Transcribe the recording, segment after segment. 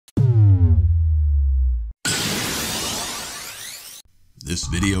This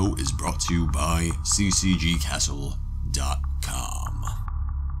video is brought to you by ccgcastle.com.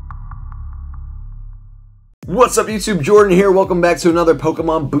 What's up YouTube, Jordan here. Welcome back to another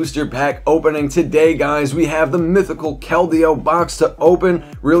Pokemon Booster Pack opening. Today guys, we have the Mythical Keldeo box to open.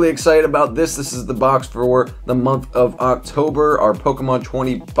 Really excited about this. This is the box for the month of October, our Pokemon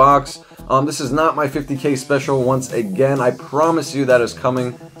 20 box. This is not my 50k special once again. I promise you that is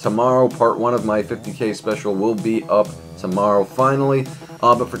coming tomorrow. Part 1 of my 50k special will be up tomorrow finally.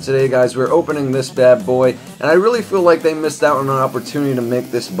 But for today guys, we're opening this bad boy, and I really feel like they missed out on an opportunity to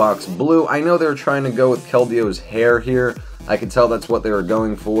make this box blue. I know they were trying to go with Keldeo's hair here. I can tell that's what they were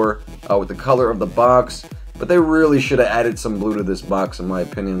going for with the color of the box, but they really should have added some blue to this box in my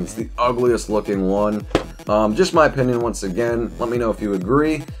opinion. It's the ugliest looking one. Just my opinion once again. Let me know if you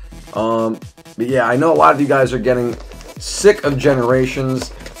agree. But yeah, I know a lot of you guys are getting sick of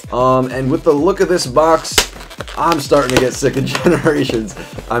Generations, and with the look of this box, I'm starting to get sick of Generations.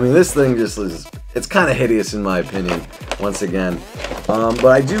 I mean, this thing just is, it's kind of hideous in my opinion, once again. But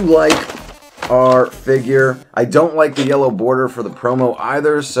I do like our figure. I don't like the yellow border for the promo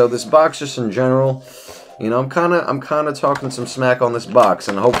either, so this box just in general, you know, I'm kind of talking some smack on this box,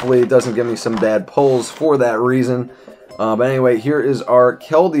 and hopefully it doesn't give me some bad pulls for that reason. But anyway, here is our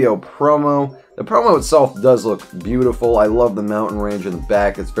Keldeo promo. The promo itself does look beautiful. I love the mountain range in the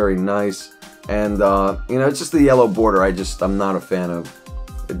back. It's very nice. And, you know, it's just the yellow border I'm not a fan of.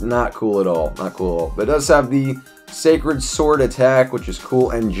 It's not cool at all. Not cool at all. But it does have the Sacred Sword attack, which is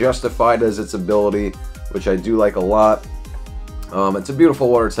cool and justified as its ability, which I do like a lot. It's a beautiful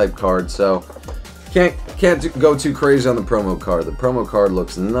water type card, so can't go too crazy on the promo card. The promo card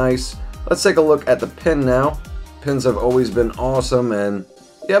looks nice. Let's take a look at the pin now. Pins have always been awesome, and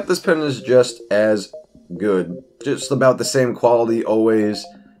yep, this pin is just as good. Just about the same quality always.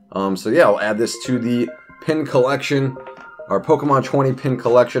 So yeah, I'll add this to the pin collection, our Pokemon 20 pin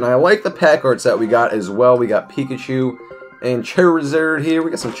collection. I like the pack arts that we got as well. We got Pikachu and Charizard here.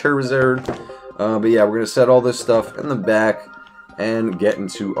 We got some Charizard. But yeah, we're going to set all this stuff in the back and get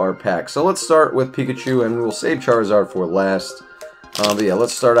into our pack. So let's start with Pikachu, and we'll save Charizard for last. But yeah,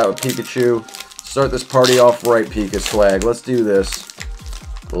 let's start out with Pikachu. Start this party off right, Pika Swag. Let's do this.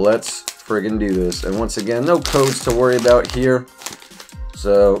 Let's friggin' do this. And once again, no codes to worry about here.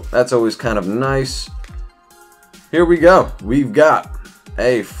 So that's always kind of nice. Here we go. We've got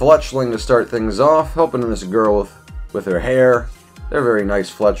a Fletchling to start things off. Helping this girl with her hair. They're very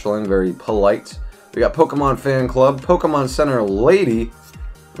nice Fletchling. Very polite. We got Pokemon Fan Club. Pokemon Center Lady.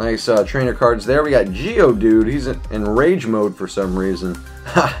 Nice trainer cards there. We got Geodude. He's in rage mode for some reason.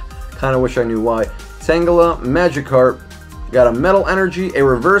 Ha! Kind of wish I knew why. Tangela, Magikarp. We got a Metal Energy, a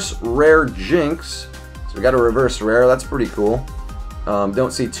reverse rare Jinx. So we got a reverse rare. That's pretty cool.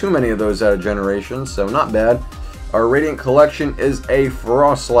 Don't see too many of those out of Generations, so not bad. Our Radiant Collection is a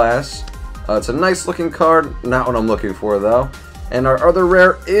Frostlass. It's a nice looking card. Not what I'm looking for though. And our other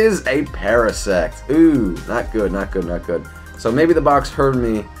rare is a Parasect. Ooh, not good, not good, not good. So maybe the box heard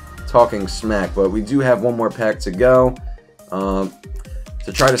me talking smack, but we do have one more pack to go.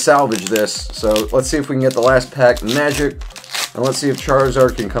 To try to salvage this. So let's see if we can get the last pack magic, and let's see if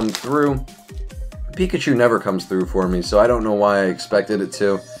Charizard can come through. Pikachu never comes through for me, so I don't know why I expected it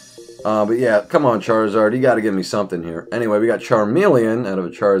to. But yeah, come on Charizard, you gotta give me something here. Anyway, we got Charmeleon out of a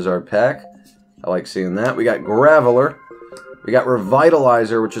Charizard pack. I like seeing that. We got Graveler. We got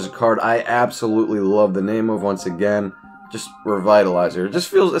Revitalizer, which is a card I absolutely love the name of once again. Just Revitalizer. It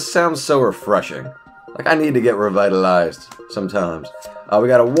just feels, it sounds so refreshing. Like I need to get revitalized sometimes. We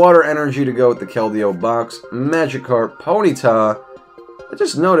got a Water Energy to go with the Keldeo box. Magikarp, Ponyta. I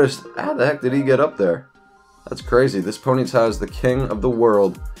just noticed, how the heck did he get up there? That's crazy. This Ponyta is the king of the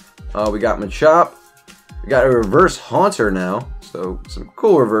world. We got Machop. We got a reverse Haunter now. So some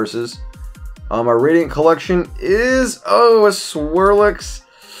cool reverses. Our Radiant Collection is, oh, a Swirlix.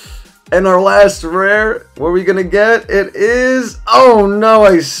 And our last rare, what are we going to get? It is, oh no,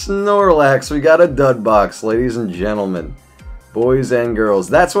 a Snorlax. We got a dud box, ladies and gentlemen. Boys and girls.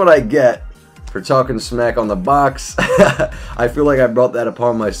 That's what I get for talking smack on the box. I feel like I brought that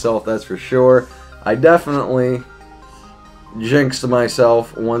upon myself, that's for sure. I definitely jinxed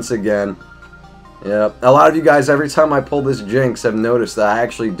myself once again. Yep. A lot of you guys, every time I pull this jinx, have noticed that I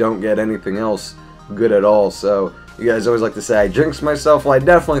actually don't get anything else good at all, so you guys always like to say I jinxed myself. Well, I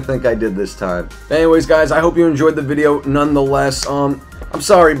definitely think I did this time. Anyways, guys, I hope you enjoyed the video nonetheless. I'm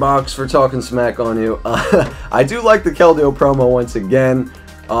sorry, Box, for talking smack on you. I do like the Keldeo promo once again.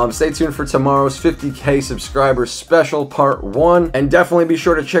 Stay tuned for tomorrow's 50K subscriber special part 1. And definitely be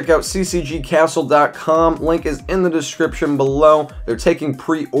sure to check out ccgcastle.com. Link is in the description below. They're taking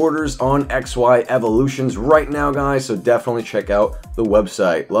pre-orders on XY Evolutions right now, guys, so definitely check out the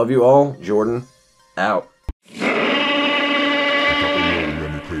website. Love you all. Jordan, out.